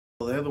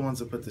Well, they're the ones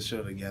that put the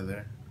show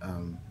together.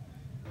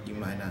 You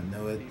might not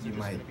know it. You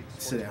might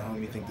sit at home,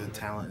 you think the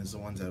talent is the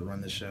ones that run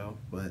the show,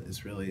 but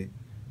it's really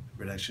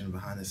production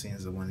behind the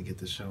scenes that want to get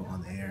the show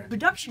on the air.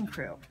 Production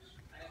crew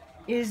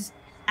is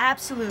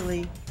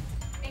absolutely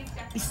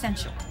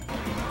essential.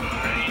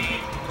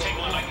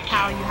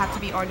 How you have to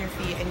be on your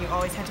feet and you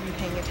always have to be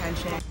paying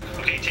attention.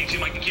 Okay, take two,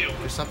 Mike and cue.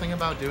 There's something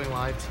about doing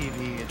live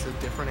TV. It's a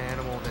different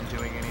animal than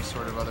doing any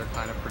sort of other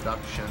kind of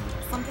production.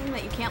 Something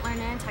that you can't learn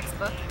in a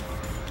textbook.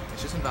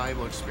 It's just an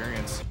invaluable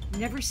experience.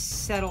 Never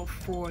settle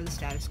for the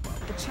status quo.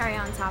 The cherry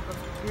on top of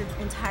your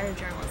entire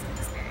journalism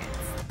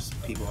experience.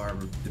 People are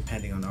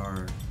depending on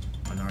our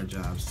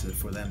jobs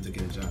for them to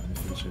get a job in the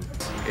future.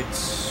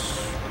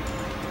 It's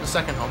the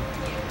second home.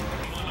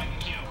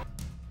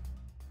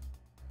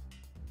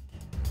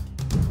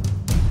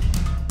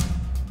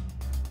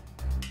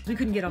 We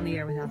couldn't get on the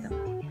air without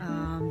them.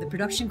 The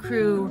production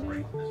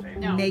crew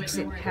makes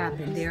it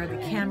happen. They are the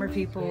camera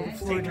people, the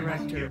floor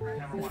director,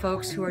 the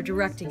folks who are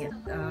directing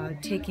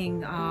it,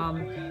 taking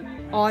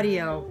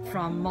audio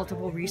from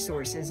multiple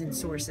resources and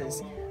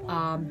sources,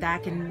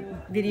 back in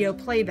video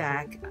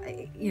playback.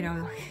 You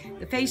know,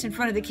 the face in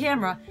front of the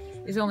camera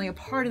is only a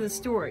part of the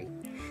story.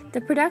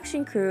 The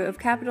production crew of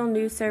Capital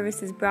News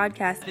Service's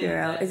Broadcast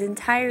Bureau is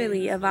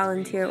entirely a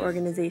volunteer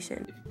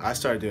organization. I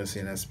started doing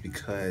CNS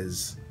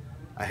because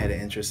I had an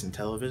interest in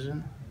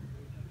television.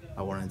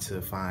 I wanted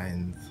to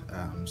find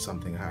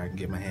something how I can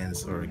get my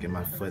hands or get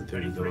my foot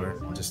through the door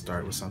and just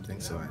start with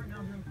something. So I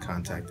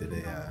contacted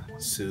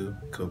Sue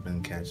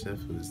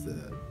Copen-Katchev, who's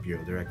the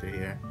bureau director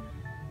here,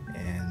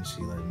 and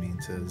she led me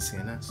into the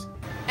CNS.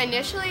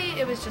 Initially,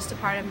 it was just a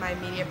part of my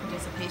media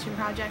participation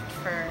project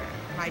for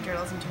my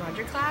Journalism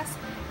 200 class,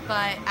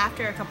 but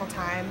after a couple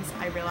times,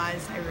 I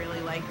realized I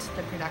really liked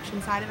the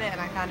production side of it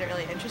and I found it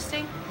really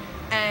interesting.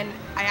 And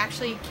I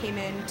actually came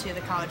into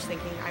the college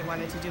thinking I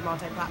wanted to do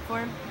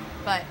multi-platform,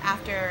 but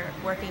after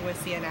working with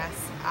CNS,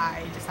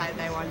 I decided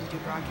that I wanted to do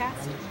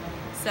broadcast.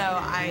 So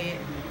I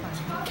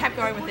kept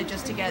going with it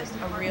just to get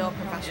a real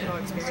professional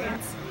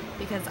experience,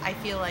 because I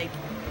feel like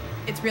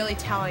it's really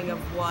telling of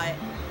what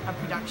a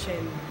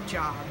production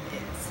job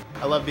is.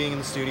 I love being in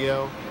the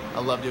studio. I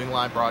love doing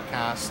live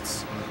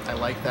broadcasts. I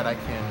like that I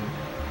can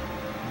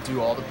do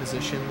all the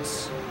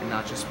positions and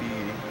not just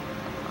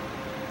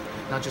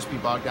be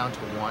bogged down to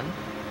one.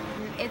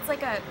 It's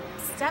like a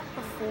step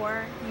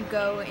before you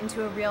go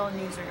into a real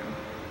newsroom.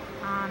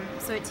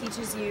 So it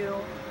teaches you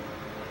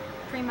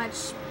pretty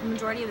much the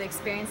majority of the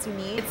experience you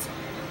need.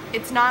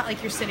 It's not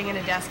like you're sitting at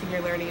a desk and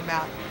you're learning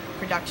about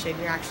production,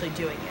 you're actually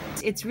doing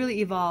it. It's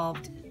really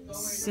evolved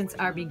since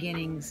our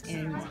beginnings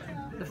in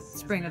the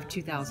spring of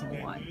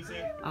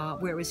 2001,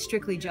 where it was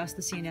strictly just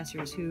the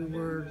CNSers who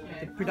were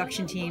the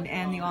production team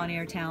and the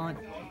on-air talent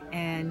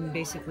and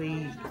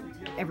basically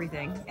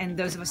everything, and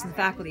those of us in the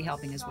faculty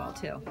helping as well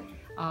too,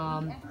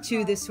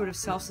 to this sort of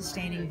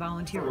self-sustaining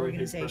volunteer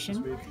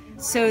organization,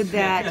 so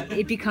that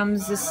it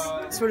becomes this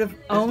sort of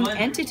own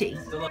entity,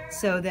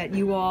 so that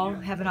you all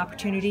have an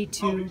opportunity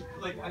to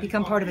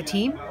become part of a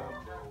team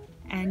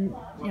and,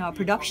 you know, a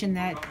production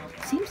that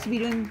seems to be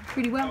doing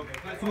pretty well.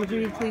 We're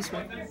really pleased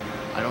with.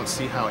 I don't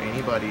see how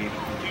anybody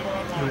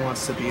who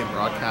wants to be in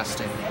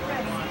broadcasting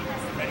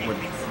would.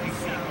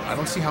 I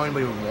don't see how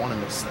anybody would want to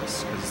miss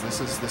this,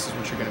 because this is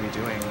what you're going to be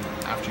doing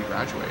after you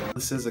graduate.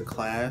 This is a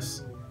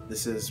class.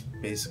 This is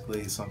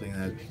basically something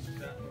that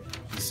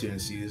the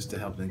students use to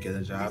help them get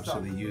a job. So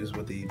they use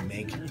what they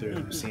make through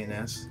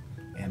CNS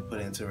and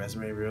put it into a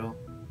resume reel,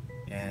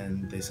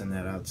 and they send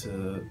that out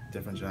to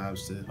different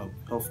jobs to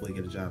hopefully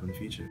get a job in the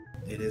future.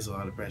 It is a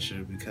lot of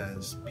pressure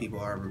because people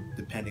are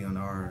depending on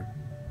our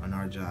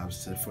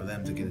jobs for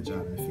them to get a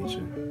job in the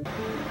future.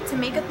 To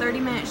make a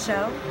 30-minute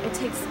show, it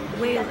takes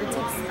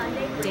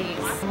days.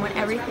 And when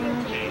everything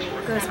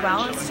goes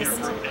well, it's just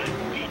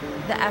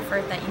the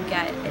effort that you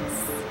get.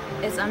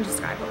 It's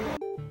undescribable.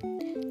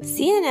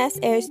 CNS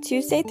airs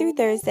Tuesday through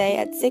Thursday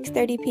at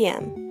 6:30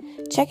 p.m.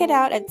 Check it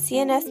out at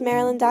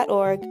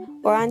cnsmaryland.org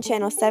or on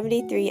channel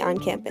 73 on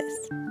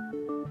campus.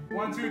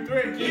 1, 2,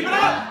 3, keep it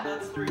up!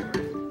 That's 3 words.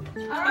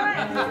 All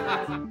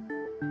right.